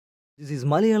This is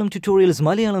Malayalam Tutorials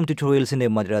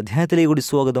മറ്റൊരു അധ്യായത്തിലേക്ക് കൂടി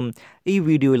സ്വാഗതം. ഈ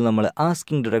വീഡിയോയിൽ നമ്മൾ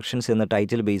ആസ്കിംഗ് ഡയറക്ഷൻസ് എന്ന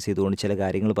ടൈറ്റിൽ ബേസ് ചെയ്തുകൊണ്ട് ചില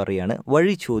കാര്യങ്ങൾ പറയുകയാണ്.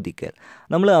 വഴി ചോദിക്കൽ.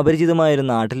 നമ്മൾ അപരിചിതമായ ഒരു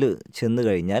നാട്ടിൽ ചെന്ന്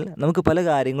കഴിഞ്ഞാൽ നമുക്ക് പല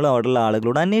കാര്യങ്ങളും അവിടെയുള്ള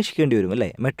ആളുകളോട് അന്വേഷിക്കേണ്ടി വരും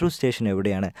അല്ലേ? മെട്രോ സ്റ്റേഷൻ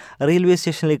എവിടെയാണ്, റെയിൽവേ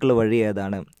സ്റ്റേഷനിലേക്കുള്ള വഴി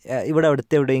ഏതാണ്, ഇവിടെ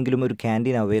അടുത്ത് എവിടെയെങ്കിലും ഒരു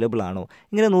ക്യാൻറ്റീൻ അവൈലബിൾ ആണോ,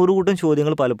 ഇങ്ങനെ നൂറുകൂട്ടം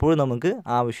ചോദ്യങ്ങൾ പലപ്പോഴും നമുക്ക്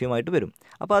ആവശ്യമായിട്ട് വരും.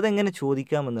 അപ്പോൾ അതെങ്ങനെ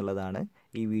ചോദിക്കാമെന്നുള്ളതാണ്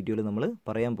ഈ വീഡിയോയിൽ നമ്മൾ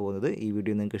പറയാൻ പോകുന്നത്. ഈ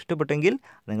വീഡിയോ നിങ്ങൾക്ക് ഇഷ്ടപ്പെട്ടെങ്കിൽ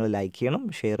നിങ്ങൾ ലൈക്ക് ചെയ്യണം,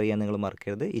 ഷെയർ ചെയ്യാൻ നിങ്ങൾ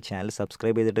മറക്കരുത്. ഈ ചാനൽ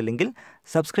സബ്സ്ക്രൈബ് ചെയ്തിട്ടില്ലെങ്കിൽ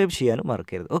സബ്സ്ക്രൈബ് ചെയ്യാനും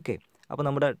മറക്കരുത്. ഓക്കെ, അപ്പോൾ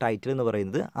നമ്മുടെ ടൈറ്റിൽ എന്ന്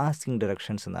പറയുന്നത് ആസ്കിംഗ്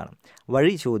ഡയറക്ഷൻസ് എന്നാണ്.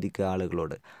 വഴി ചോദിക്കുക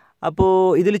ആളുകളോട്. അപ്പോൾ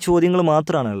ഇതിൽ ചോദ്യങ്ങൾ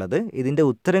മാത്രമാണുള്ളത്. ഇതിൻ്റെ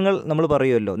ഉത്തരങ്ങൾ നമ്മൾ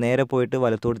പറയുമല്ലോ, നേരെ പോയിട്ട്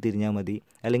വലത്തോട്ട് തിരിഞ്ഞാൽ മതി,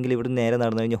 അല്ലെങ്കിൽ ഇവിടെ നേരെ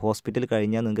നടന്നു കഴിഞ്ഞാൽ ഹോസ്പിറ്റൽ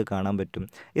കഴിഞ്ഞാൽ നിങ്ങൾക്ക് കാണാൻ പറ്റും.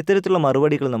 ഇത്തരത്തിലുള്ള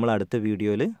മറുപടികൾ നമ്മൾ അടുത്ത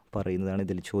വീഡിയോയിൽ പറയുന്നതാണ്.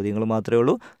 ഇതിൽ ചോദ്യങ്ങൾ മാത്രമേ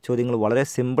ഉള്ളൂ. ചോദ്യങ്ങൾ വളരെ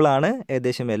സിമ്പിളാണ്.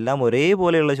 ഏകദേശം എല്ലാം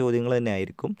ഒരേപോലെയുള്ള ചോദ്യങ്ങൾ തന്നെ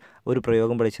ആയിരിക്കും. ഒരു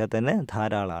പ്രയോഗം പഠിച്ചാൽ തന്നെ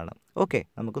ധാരാളമാണ്. ഓക്കെ,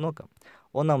 നമുക്ക് നോക്കാം.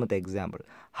 ഒന്നാമത്തെ example,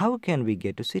 how can we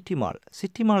get to city mall?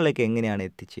 City മാളിലേക്ക് എങ്ങനെയാണ്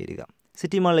എത്തിച്ചേരുക?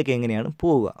 സിറ്റി മാളിലേക്ക് എങ്ങനെയാണ്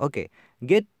പോവുക? ഓക്കെ,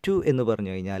 ഗെറ്റ് ടു എന്ന് പറഞ്ഞു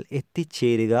കഴിഞ്ഞാൽ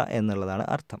എത്തിച്ചേരുക എന്നുള്ളതാണ്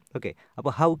അർത്ഥം. ഓക്കെ,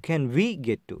 അപ്പോൾ how can we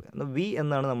get to, V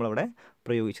എന്നാണ് നമ്മളവിടെ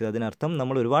പ്രയോഗിച്ചത്. അതിനർത്ഥം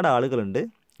നമ്മൾ ഒരുപാട് ആളുകളുണ്ട്,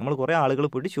 നമ്മൾ കുറേ ആളുകൾ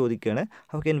പോയിട്ട് ചോദിക്കുകയാണ്,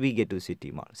 how can we get to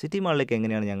city mall? City മാളിലേക്ക്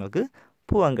എങ്ങനെയാണ് ഞങ്ങൾക്ക്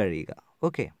പോകാൻ കഴിയുക?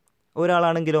 Okay,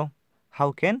 ഒരാളാണെങ്കിലോ, how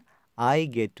can I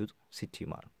get to city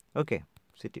mall? Okay,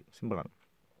 city സിമ്പിളാണ്.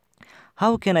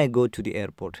 How can I go to the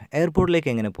airport? എയർപോർട്ടിലേക്ക്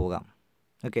എങ്ങനെ പോകാം?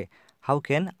 Okay, how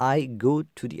can I go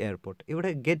to the airport? ഇവിടെ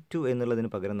get to എന്നുള്ളതിന്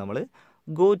പകരം നമ്മൾ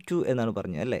ഗോ ടു എന്നാണ്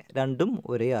പറഞ്ഞത് അല്ലേ? രണ്ടും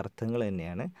ഒരേ അർത്ഥങ്ങൾ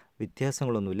തന്നെയാണ്,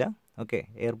 വ്യത്യാസങ്ങളൊന്നുമില്ല. ഓക്കെ,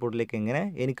 എയർപോർട്ടിലേക്ക് എങ്ങനെ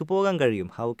എനിക്ക് പോകാൻ കഴിയും?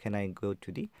 How can I go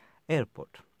to the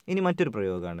airport? ഇനി മറ്റൊരു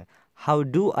പ്രയോഗമാണ്, how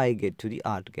do I get to the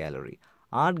art gallery?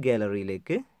 Art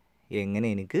ഗാലറിയിലേക്ക് എങ്ങനെ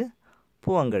എനിക്ക്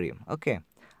പോകാൻ കഴിയും? ഓക്കെ,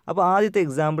 അപ്പോൾ ആദ്യത്തെ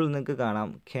എക്സാമ്പിൾ നിങ്ങൾക്ക്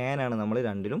കാണാം, ക്യാനാണ് നമ്മൾ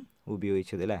രണ്ടിലും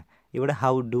ഉപയോഗിച്ചത് അല്ലേ? ഇവിടെ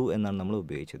ഹൗ ഡു എന്നാണ് നമ്മൾ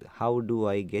ഉപയോഗിച്ചത്. How do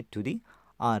I get to the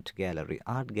art gallery?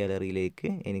 Art ഗാലറിയിലേക്ക്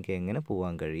എനിക്ക് എങ്ങനെ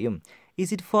പോകാൻ കഴിയും?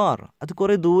 Is it far? അത്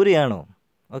കുറേ ദൂരെയാണോ?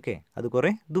 ഓക്കെ, അത്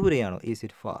കുറേ ദൂരെയാണോ? Is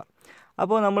it far?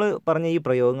 അപ്പോൾ നമ്മൾ പറഞ്ഞ ഈ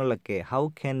പ്രയോഗങ്ങളിലൊക്കെ how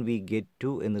can we get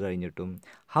to എന്ന് കഴിഞ്ഞിട്ടും,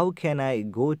 how can I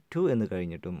go to എന്ന്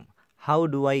കഴിഞ്ഞിട്ടും, how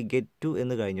do I get to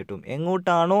എന്ന് കഴിഞ്ഞിട്ടും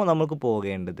എങ്ങോട്ടാണോ നമുക്ക്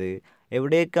പോകേണ്ടത്,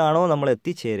 എവിടേക്കാണോ നമ്മൾ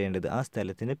എത്തിച്ചേരേണ്ടത്, ആ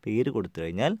സ്ഥലത്തിന് പേര് കൊടുത്തു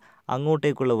കഴിഞ്ഞാൽ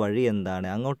അങ്ങോട്ടേക്കുള്ള വഴി എന്താണ്,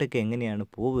 അങ്ങോട്ടേക്ക് എങ്ങനെയാണ്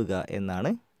പോവുക എന്നാണ്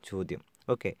ചോദ്യം.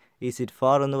 ഓക്കെ, ഈസ് ഇറ്റ്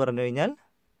ഫാർ എന്ന് പറഞ്ഞു കഴിഞ്ഞാൽ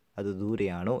അത്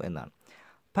ദൂരെയാണോ എന്നാണ്.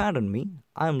 Pardon me,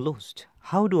 I M lost,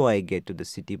 how do I get to the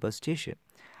city bus station?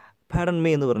 Pardon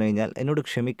me എന്ന് പറഞ്ഞു കഴിഞ്ഞാൽ എന്നോട്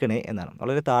ക്ഷമിക്കണേ എന്നാണ്.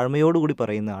 വളരെ താഴ്മയോടുകൂടി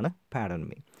പറയുന്നതാണ് pardon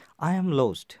me. I M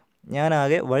lost,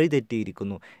 ഞാനാകെ വഴി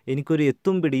തെറ്റിയിരിക്കുന്നു, എനിക്കൊരു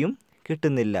എത്തും പിടിയും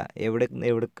കിട്ടുന്നില്ല.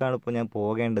 എവിടേക്കാണ് ഇപ്പോൾ ഞാൻ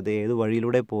പോകേണ്ടത്, ഏത്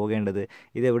വഴിയിലൂടെ പോകേണ്ടത്,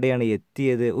 ഇതെവിടെയാണ്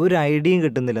എത്തിയത്, ഒരു ഐഡിയയും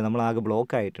കിട്ടുന്നില്ല, നമ്മളാകെ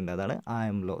ബ്ലോക്ക് ആയിട്ടുണ്ട്. അതാണ് I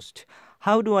M lost.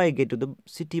 How do I get to the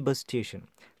city bus station?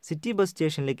 City bus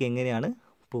സ്റ്റേഷനിലേക്ക് എങ്ങനെയാണ്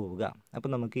പോവുക? അപ്പോൾ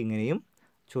നമുക്ക് ഇങ്ങനെയും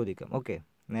ചോദിക്കാം. ഓക്കെ,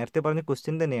 നേരത്തെ പറഞ്ഞ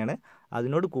ക്വസ്റ്റ്യൻ തന്നെയാണ്.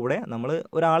 അതിനോട് കൂടെ നമ്മൾ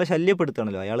ഒരാളെ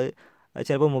ശല്യപ്പെടുത്തണമല്ലോ. അയാൾ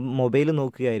ചിലപ്പോൾ മൊബൈൽ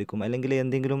നോക്കുകയായിരിക്കും, അല്ലെങ്കിൽ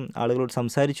എന്തെങ്കിലും ആളുകളോട്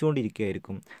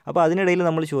സംസാരിച്ചുകൊണ്ടിരിക്കുകയായിരിക്കും. അപ്പോൾ അതിനിടയിൽ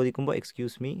നമ്മൾ ചോദിക്കുമ്പോൾ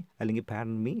എക്സ്ക്യൂസ് മീ അല്ലെങ്കിൽ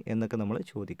പാഡൺ മീ എന്നൊക്കെ നമ്മൾ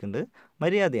ചോദിക്കേണ്ടത്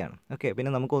മര്യാദയാണ്. ഓക്കെ,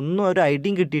 പിന്നെ നമുക്കൊന്നും ഒരു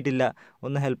ഐഡിയയും കിട്ടിയിട്ടില്ല,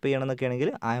 ഒന്ന് ഹെൽപ്പ് ചെയ്യണം എന്നൊക്കെ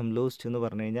ആണെങ്കിൽ ഐ ആം ലോസ്റ്റ് എന്ന്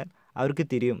പറഞ്ഞു കഴിഞ്ഞാൽ അവർക്ക്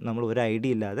തിരിയും നമ്മൾ ഒരു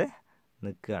ഐഡിയ ഇല്ലാതെ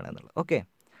നിൽക്കുകയാണെന്നുള്ളത്. ഓക്കെ,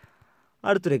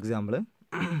 അടുത്തൊരു example,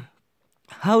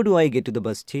 how do I get to the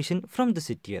bus station from the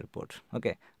city airport?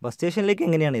 Okay, bus സ്റ്റേഷനിലേക്ക്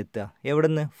എങ്ങനെയാണ് എത്തുക? എവിടെ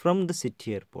നിന്ന്? From the city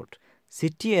airport.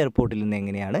 City എയർപോർട്ടിൽ നിന്ന്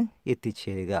എങ്ങനെയാണ്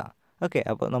എത്തിച്ചേരുക? ഓക്കെ,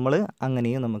 അപ്പോൾ നമ്മൾ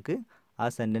അങ്ങനെയും നമുക്ക് ആ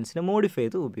സെൻറ്റൻസിനെ മോഡിഫൈ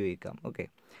ചെയ്ത് ഉപയോഗിക്കാം. Okay,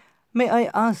 may I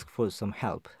ask for some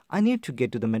help, I need to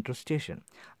get to the metro station?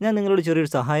 ഞാൻ നിങ്ങളോട്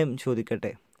ചെറിയൊരു സഹായം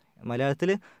ചോദിക്കട്ടെ?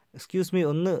 മലയാളത്തിൽ എക്സ്ക്യൂസ് മീ,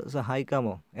 ഒന്ന്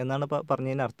സഹായിക്കാമോ എന്നാണ്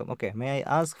പറഞ്ഞതിൻ്റെ അർത്ഥം. Okay, may I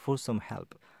ask for some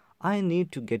help, I need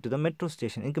to get to the metro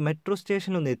station? എനിക്ക് മെട്രോ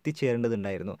സ്റ്റേഷനിൽ ഒന്ന്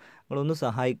എത്തിച്ചേരേണ്ടതുണ്ടായിരുന്നു, നിങ്ങളൊന്ന്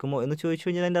സഹായിക്കുമോ എന്ന് ചോദിച്ചു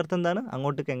കഴിഞ്ഞാൽ അതിൻ്റെ അർത്ഥം എന്താണ്?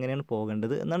 അങ്ങോട്ടേക്ക് എങ്ങനെയാണ്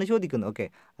പോകേണ്ടത് എന്നാണ് ചോദിക്കുന്നത്. Okay,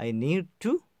 I need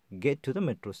to get to the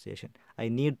metro station. I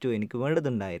need to, എനിക്ക്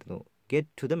വേണ്ടതുണ്ടായിരുന്നു,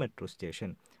 get to the metro station,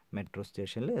 metro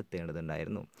സ്റ്റേഷനിൽ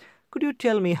എത്തേണ്ടതുണ്ടായിരുന്നു. Could you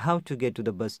tell me how to get to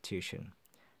the bus station?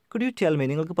 Could you tell me,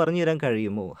 നിങ്ങൾക്ക് പറഞ്ഞു തരാൻ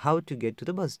കഴിയുമോ? How to get to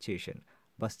the bus station,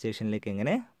 bus സ്റ്റേഷനിലേക്ക്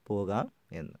എങ്ങനെ പോകാം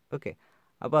എന്ന്. ഓക്കെ,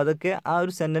 അപ്പോൾ അതൊക്കെ ആ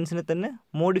ഒരു സെൻറ്റൻസിനെ തന്നെ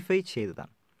മോഡിഫൈ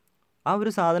ചെയ്തതാണ്. ആ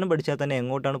ഒരു സാധനം പഠിച്ചാൽ തന്നെ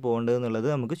എങ്ങോട്ടാണ് പോകേണ്ടത് എന്നുള്ളത്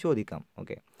നമുക്ക് ചോദിക്കാം.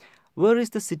 Okay, where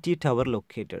is the city tower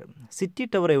located? City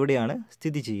tower എവിടെയാണ്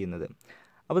സ്ഥിതി ചെയ്യുന്നത്?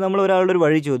 അപ്പോൾ നമ്മൾ ഒരാളുടെ ഒരു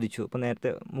വഴി ചോദിച്ചു. അപ്പോൾ നേരത്തെ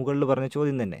മുകളിൽ പറഞ്ഞ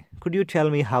ചോദ്യം തന്നെ, could you tell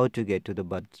me how to get to the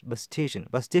bus station?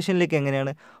 Bus സ്റ്റേഷനിലേക്ക്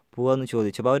എങ്ങനെയാണ് പോകാമെന്ന്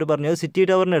ചോദിച്ചു. അപ്പോൾ അവർ പറഞ്ഞു സിറ്റി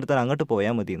ടവറിൻ്റെ അടുത്താണ്, അങ്ങോട്ട്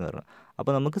പോയാൽ മതി എന്ന് പറഞ്ഞു.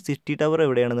 അപ്പോൾ നമുക്ക് സിറ്റി ടവർ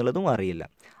എവിടെയാണെന്നുള്ളതും അറിയില്ല.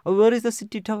 അപ്പോൾ where is the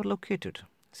city tower located?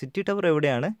 City tower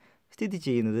എവിടെയാണ് സ്ഥിതി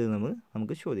ചെയ്യുന്നത് എന്ന്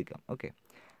നമുക്ക് ചോദിക്കാം. ഓക്കെ,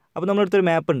 അപ്പോൾ നമ്മളടുത്തൊരു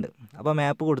മാപ്പ് ഉണ്ട്. അപ്പോൾ ആ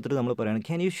മാപ്പ് കൊടുത്തിട്ട് നമ്മൾ പറയുകയാണ്,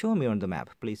 can you show me on the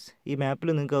map please? ഈ മാപ്പിൽ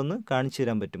നിങ്ങൾക്ക് ഒന്ന് കാണിച്ചു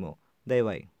തരാൻ പറ്റുമോ?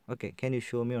 ദയവായി. Okay, can you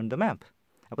show me on the map.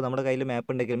 അപ്പോൾ നമ്മുടെ കയ്യിൽ മാപ്പ്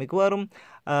ഉണ്ടെങ്കിൽ മിക്കവാറും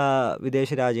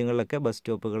വിദേശ രാജ്യങ്ങളിലൊക്കെ ബസ്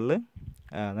സ്റ്റോപ്പുകളിൽ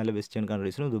നല്ല വെസ്റ്റേൺ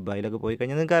കൺട്രീസിലും ദുബായിലൊക്കെ പോയി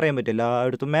കഴിഞ്ഞാൽ നിങ്ങൾക്ക് അറിയാൻ പറ്റും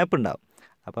എല്ലായിടത്തും മാപ്പ് ഉണ്ടാവും.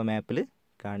 അപ്പോൾ മാപ്പിൽ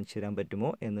കാണിച്ചു തരാൻ പറ്റുമോ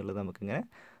എന്നുള്ളത് നമുക്കിങ്ങനെ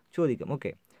ചോദിക്കാം.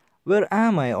 Okay, were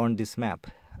am I on this മാപ്പ്.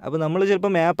 അപ്പോൾ നമ്മൾ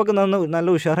ചിലപ്പോൾ മാപ്പൊക്കെ നല്ല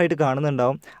ഉഷാറായിട്ട്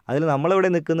കാണുന്നുണ്ടാവും, അതിൽ നമ്മളെവിടെ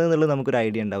നിൽക്കുന്നത് എന്നുള്ളത് നമുക്കൊരു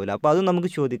ഐഡിയ ഉണ്ടാവില്ല. അപ്പോൾ അതും നമുക്ക്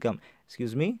ചോദിക്കാം.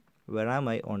 Excuse me, were am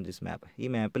I on this മാപ്പ്. ഈ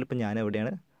മാപ്പിൽ ഇപ്പോൾ ഞാൻ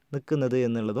എവിടെയാണ് നിൽക്കുന്നത്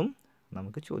എന്നുള്ളതും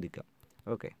നമുക്ക് ചോദിക്കാം.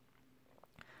 Okay,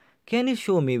 can you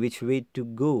show me which way to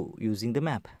go using the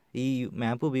map. ഈ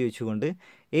മാപ്പ് ഉപയോഗിച്ചുകൊണ്ട്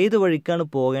ഏത് വഴിക്കാണ്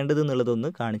പോകേണ്ടത് എന്നുള്ളതൊന്ന്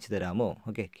കാണിച്ചു തരാമോ.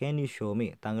 Okay, can you show me,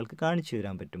 താങ്കൾക്ക് കാണിച്ചു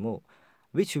തരാൻ പറ്റുമോ.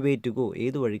 വിച്ച് വേ ടു ഗോ,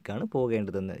 ഏത് വഴിക്കാണ്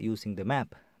പോകേണ്ടതെന്ന് യൂസിങ് ദ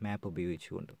മാപ്പ്, മാപ്പ്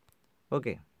ഉപയോഗിച്ചുകൊണ്ട്.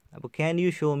 ഓക്കെ, അപ്പോൾ ക്യാൻ യു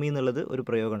ഷോ മീ എന്നുള്ളത് ഒരു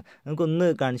പ്രയോഗമാണ്. നമുക്കൊന്ന്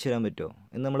കാണിച്ചു തരാൻ പറ്റുമോ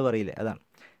എന്ന് നമ്മൾ പറയില്ലേ, അതാണ്.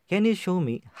 Can you show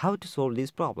me how to solve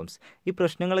these problems. ഈ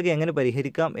പ്രശ്നങ്ങളൊക്കെ എങ്ങനെ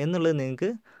പരിഹരിക്കാം എന്നുള്ളത് നിങ്ങൾക്ക്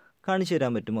കാണിച്ചു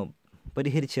തരാൻ പറ്റുമോ,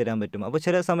 പരിഹരിച്ചു തരാൻ പറ്റുമോ. അപ്പോൾ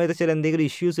ചില സമയത്ത് ചില എന്തെങ്കിലും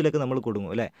ഇഷ്യൂസിലൊക്കെ നമ്മൾ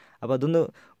കൊടുങ്ങും അല്ലേ. അപ്പോൾ അതൊന്ന്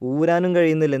ഊരാനും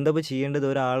കഴിയുന്നില്ല, എന്താ ഇപ്പോൾ ചെയ്യേണ്ടത്.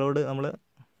 ഒരാളോട് നമ്മൾ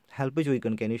ഹെൽപ്പ്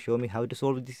ചോദിക്കണം. Can you show me how to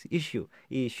solve this issue.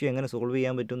 ഈ ഇഷ്യൂ എങ്ങനെ സോൾവ്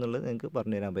ചെയ്യാൻ പറ്റും എന്നുള്ളത് നിങ്ങൾക്ക്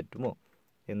പറഞ്ഞു തരാൻ പറ്റുമോ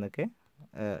എന്നൊക്കെ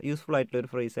യൂസ്ഫുൾ ആയിട്ടുള്ളൊരു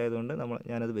ഫ്രേസ് ആയതുകൊണ്ട്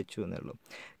ഞാനത് വെച്ചു എന്നേ ഉള്ളൂ.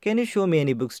 Can you show me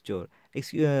any book store.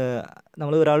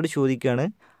 നമ്മൾ ഒരാളോട് ചോദിക്കുകയാണ്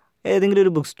ഏതെങ്കിലും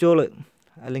ഒരു ബുക്ക് സ്റ്റോൾ,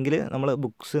 അല്ലെങ്കിൽ നമ്മൾ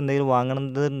ബുക്സ് എന്തെങ്കിലും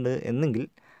വാങ്ങേണ്ടതുണ്ട് എന്നെങ്കിൽ,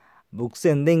 ബുക്സ്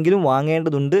എന്തെങ്കിലും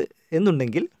വാങ്ങേണ്ടതുണ്ട്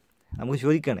എന്നുണ്ടെങ്കിൽ നമുക്ക്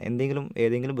ചോദിക്കുകയാണ്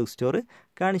ഏതെങ്കിലും ബുക്ക് സ്റ്റോർ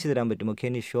കാണിച്ചു തരാൻ പറ്റുമോ.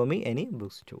 Can you show me any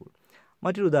book store.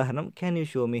 മറ്റൊരു ഉദാഹരണം, can you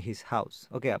show me his house.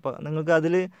 Okay, അപ്പോൾ നിങ്ങൾക്ക്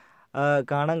അതിൽ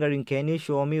കാണാൻ കഴിയും ക്യാൻ യു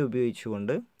ഷോ മീ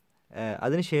ഉപയോഗിച്ചുകൊണ്ട്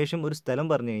അതിനുശേഷം ഒരു സ്ഥലം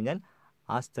പറഞ്ഞു കഴിഞ്ഞാൽ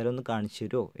ആ സ്ഥലം ഒന്ന് കാണിച്ചു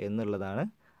തരുമോ എന്നുള്ളതാണ്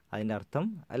അതിൻ്റെ അർത്ഥം.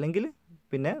 അല്ലെങ്കിൽ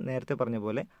പിന്നെ നേരത്തെ പറഞ്ഞ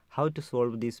പോലെ how to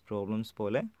solve these problems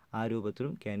പോലെ ആ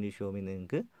രൂപത്തിലും ക്യാൻ യു ഷോ മീ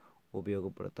നിങ്ങൾക്ക്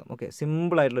ഉപയോഗപ്പെടുത്താം. ഓക്കെ,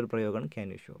 സിമ്പിളായിട്ടുള്ളൊരു പ്രയോഗമാണ് can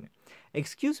you show me.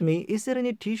 Excuse me, is there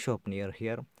any tea shop near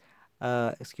here.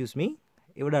 Excuse me,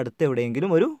 ഇവിടെ അടുത്ത്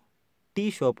എവിടെയെങ്കിലും ഒരു ടീ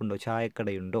ഷോപ്പ് ഉണ്ടോ,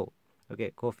 ചായക്കടയുണ്ടോ. ഓക്കെ,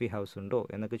 കോഫി ഹൗസ് ഉണ്ടോ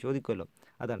എന്നൊക്കെ ചോദിക്കുമല്ലോ,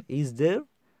 അതാണ്. ഈസ് ദർ,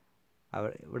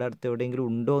 ഇവിടെ അടുത്ത് എവിടെയെങ്കിലും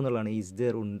ഉണ്ടോ എന്നുള്ളതാണ്. ഈസ്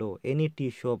ദർ, ഉണ്ടോ. എനി ടീ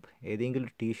ഷോപ്പ്, ഏതെങ്കിലും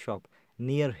ടീ ഷോപ്പ്.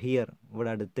 നിയർ ഹിയർ, ഇവിടെ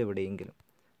അടുത്ത് എവിടെയെങ്കിലും.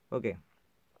 Okay,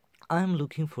 I am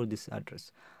looking for this address.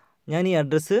 ഞാൻ ഈ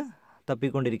അഡ്രസ്സ്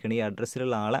തപ്പിക്കൊണ്ടിരിക്കുകയാണ്, ഈ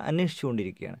അഡ്രസ്സിലുള്ള ആളെ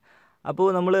അന്വേഷിച്ചുകൊണ്ടിരിക്കുകയാണ്. അപ്പോൾ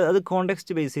നമ്മൾ അത്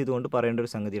കോണ്ടെക്സ്റ്റ് ബേസ് ചെയ്തുകൊണ്ട് പറയേണ്ട ഒരു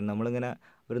സംഗതിയാണ്. നമ്മളിങ്ങനെ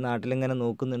ഒരു നാട്ടിലിങ്ങനെ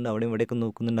നോക്കുന്നുണ്ട്, അവിടെയും ഇവിടെയൊക്കെ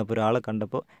നോക്കുന്നുണ്ട്. അപ്പോൾ ഒരാളെ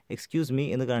കണ്ടപ്പോൾ എക്സ്ക്യൂസ് മീ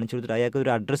എന്ന് കാണിച്ചു കൊടുത്തിട്ട് അയാൾക്ക്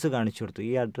ഒരു അഡ്രസ്സ് കാണിച്ചു കൊടുത്തു.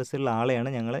 ഈ അഡ്രസ്സിലുള്ള ആളെയാണ്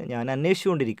ഞാൻ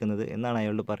അന്വേഷിച്ചുകൊണ്ടിരിക്കുന്നത് എന്നാണ്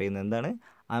അയാളോട് പറയുന്നത്. എന്താണ്,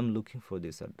 I am looking for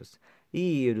this address. ഈ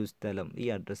ഒരു സ്ഥലം, ഈ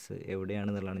അഡ്രസ്സ്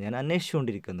എവിടെയാണെന്നുള്ളതാണ് ഞാൻ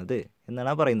അന്വേഷിച്ചുകൊണ്ടിരിക്കുന്നത്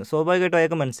എന്നാണ് പറയുന്നത്. സ്വാഭാവികമായിട്ടും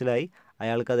അയാൾക്ക് മനസ്സിലായി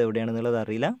അയാൾക്ക് അത് എവിടെയാണെന്നുള്ളത്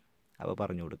അറിയില്ല, അപ്പോൾ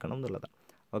പറഞ്ഞു കൊടുക്കണം എന്നുള്ളതാണ്.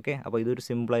 ഓക്കെ, അപ്പോൾ ഇതൊരു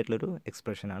സിമ്പിളായിട്ടുള്ളൊരു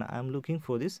എക്സ്പ്രഷനാണ്. I am looking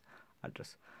for this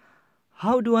address.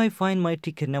 How do I find my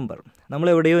ticket number. നമ്മൾ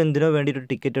എവിടെയോ എന്തിനോ വേണ്ടിയിട്ട്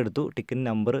ടിക്കറ്റ് എടുത്തു, ടിക്കറ്റ്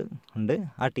നമ്പർ ഉണ്ട്,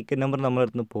 ആ ടിക്കറ്റ് നമ്പർ നമ്മളെ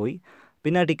അടുത്ത് പോയി,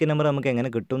 പിന്നെ ആ ടിക്കറ്റ് നമ്പർ നമുക്ക് എങ്ങനെ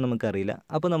കിട്ടും നമുക്കറിയില്ല.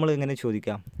 അപ്പോൾ നമ്മൾ എങ്ങനെ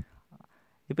ചോദിക്കാം,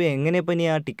 ഇപ്പോൾ എങ്ങനെയപ്പോൾ ഇനി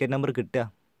ആ ടിക്കറ്റ് നമ്പർ കിട്ടുക,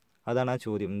 അതാണ് ആ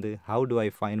ചോദ്യം. എന്ത്, how do I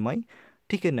find my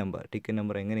ticket number. Ticket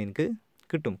number എങ്ങനെ എനിക്ക്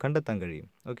കിട്ടും, കണ്ടെത്താൻ കഴിയും.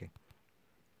 Okay,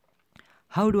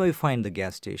 how do I find the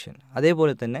gas station.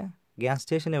 അതേപോലെ തന്നെ ഗ്യാസ്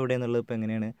സ്റ്റേഷൻ എവിടെയെന്നുള്ളത് ഇപ്പോൾ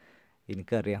എങ്ങനെയാണ്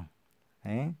എനിക്കറിയാം.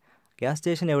 ഗ്യാസ്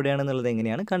സ്റ്റേഷൻ എവിടെയാണെന്നുള്ളത്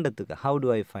എങ്ങനെയാണ് കണ്ടെത്തുക. How do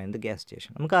I find the gas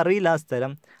station. നമുക്കറിയില്ല ആ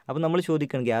സ്ഥലം, അപ്പോൾ നമ്മൾ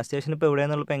ചോദിക്കണം ഗ്യാസ് സ്റ്റേഷൻ ഇപ്പോൾ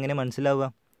എവിടെയാണെന്നുള്ളപ്പോൾ എങ്ങനെ മനസ്സിലാവുക,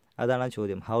 അതാണ് ആ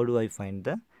ചോദ്യം. How do I find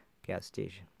the gas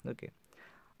station. Okay,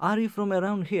 are you from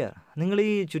around here. നിങ്ങൾ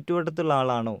ഈ ചുറ്റുവട്ടത്തുള്ള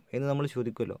ആളാണോ എന്ന് നമ്മൾ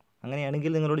ചോദിക്കുമല്ലോ.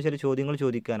 അങ്ങനെയാണെങ്കിൽ നിങ്ങളോട് ചില ചോദ്യങ്ങൾ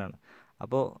ചോദിക്കാനാണ്.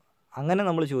 അപ്പോൾ അങ്ങനെ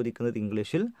നമ്മൾ ചോദിക്കുന്നത്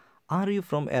ഇംഗ്ലീഷിൽ are you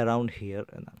from around here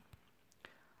എന്നാണ്.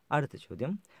 അടുത്ത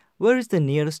ചോദ്യം, where is the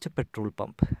nearest petrol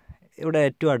pump. ഇവിടെ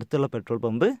ഏറ്റവും അടുത്തുള്ള പെട്രോൾ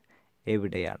പമ്പ്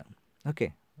എവിടെയാണ്. ഓക്കെ,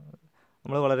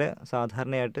 നമ്മൾ വളരെ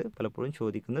സാധാരണയായിട്ട് പലപ്പോഴും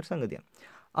ചോദിക്കുന്ന ഒരു സംഗതിയാണ്.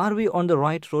 R V on the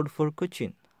right road four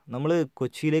Cochin. നമ്മൾ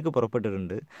കൊച്ചിയിലേക്ക്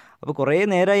പുറപ്പെട്ടിട്ടുണ്ട്, അപ്പോൾ കുറേ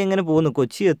നേരമായി ഇങ്ങനെ പോകുന്നു,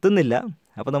 കൊച്ചി എത്തുന്നില്ല.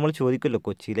 അപ്പോൾ നമ്മൾ ചോദിക്കുമല്ലോ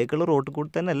കൊച്ചിയിലേക്കുള്ള റോഡ്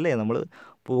കൂടി തന്നെ അല്ലേ നമ്മൾ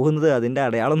പോകുന്നത്, അതിൻ്റെ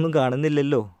അടയാളമൊന്നും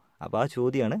കാണുന്നില്ലല്ലോ. അപ്പോൾ ആ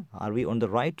ചോദ്യമാണ് R V on the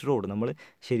right road, നമ്മൾ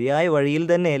ശരിയായ വഴിയിൽ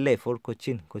തന്നെയല്ലേ ഫോർ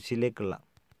കൊച്ചിൻ, കൊച്ചിയിലേക്കുള്ള.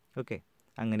 ഓക്കെ,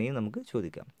 അങ്ങനെയും നമുക്ക്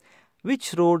ചോദിക്കാം.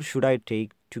 Which road should I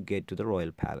take to get to the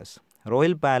royal palace.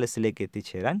 Royal പാലസിലേക്ക്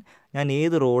എത്തിച്ചേരാൻ ഞാൻ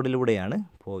ഏത് റോഡിലൂടെയാണ്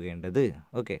പോകേണ്ടത്.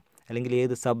 ഓക്കെ, അല്ലെങ്കിൽ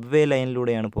ഏത് സബ്വേ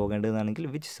ലൈനിലൂടെയാണ് പോകേണ്ടതെന്നാണെങ്കിൽ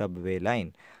വിച്ച് സബ്വേ ലൈൻ.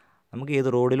 നമുക്ക് ഏത്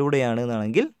റോഡിലൂടെയാണ്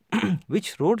എന്നാണെങ്കിൽ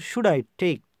which road should I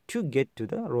take to get to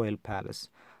the royal palace.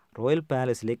 Royal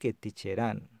പാലസിലേക്ക്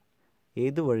എത്തിച്ചേരാൻ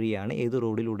ഏത് വഴിയാണ്, ഏത്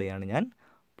റോഡിലൂടെയാണ് ഞാൻ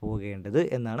പോകേണ്ടത്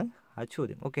എന്നാണ് ആ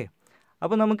ചോദ്യം. ഓക്കെ,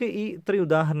 അപ്പോൾ നമുക്ക് ഈ ഇത്രയും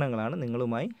ഉദാഹരണങ്ങളാണ്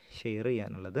നിങ്ങളുമായി ഷെയർ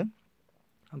ചെയ്യാനുള്ളത്.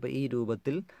 അപ്പോൾ ഈ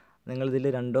രൂപത്തിൽ നിങ്ങളിതിൽ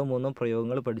 2-3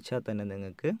 പ്രയോഗങ്ങൾ പഠിച്ചാൽ തന്നെ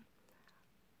നിങ്ങൾക്ക്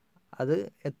അത്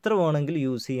എത്ര വേണമെങ്കിലും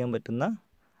യൂസ് ചെയ്യാൻ പറ്റുന്ന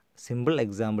സിമ്പിൾ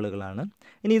എക്സാമ്പിളുകളാണ്.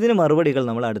 ഇനി ഇതിന് മറുപടികൾ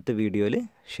നമ്മൾ അടുത്ത വീഡിയോയിൽ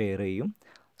ഷെയർ ചെയ്യും.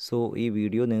 സോ ഈ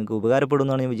വീഡിയോ നിങ്ങൾക്ക്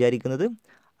ഉപകാരപ്പെടുമെന്നാണ് ഞാൻ വിചാരിക്കുന്നത്.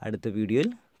 അടുത്ത വീഡിയോയിൽ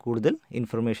കൂടുതൽ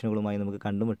ഇൻഫർമേഷനുകളുമായി നമുക്ക്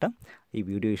കണ്ടുമുട്ടാം. ഈ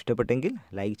വീഡിയോ ഇഷ്ടപ്പെട്ടെങ്കിൽ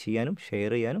ലൈക്ക് ചെയ്യാനും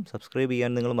ഷെയർ ചെയ്യാനും സബ്സ്ക്രൈബ്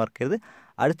ചെയ്യാനും നിങ്ങൾ മറക്കരുത്.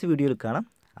 അടുത്ത വീഡിയോയിൽ കാണാം.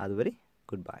 അതുവരെ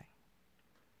ഗുഡ് ബൈ.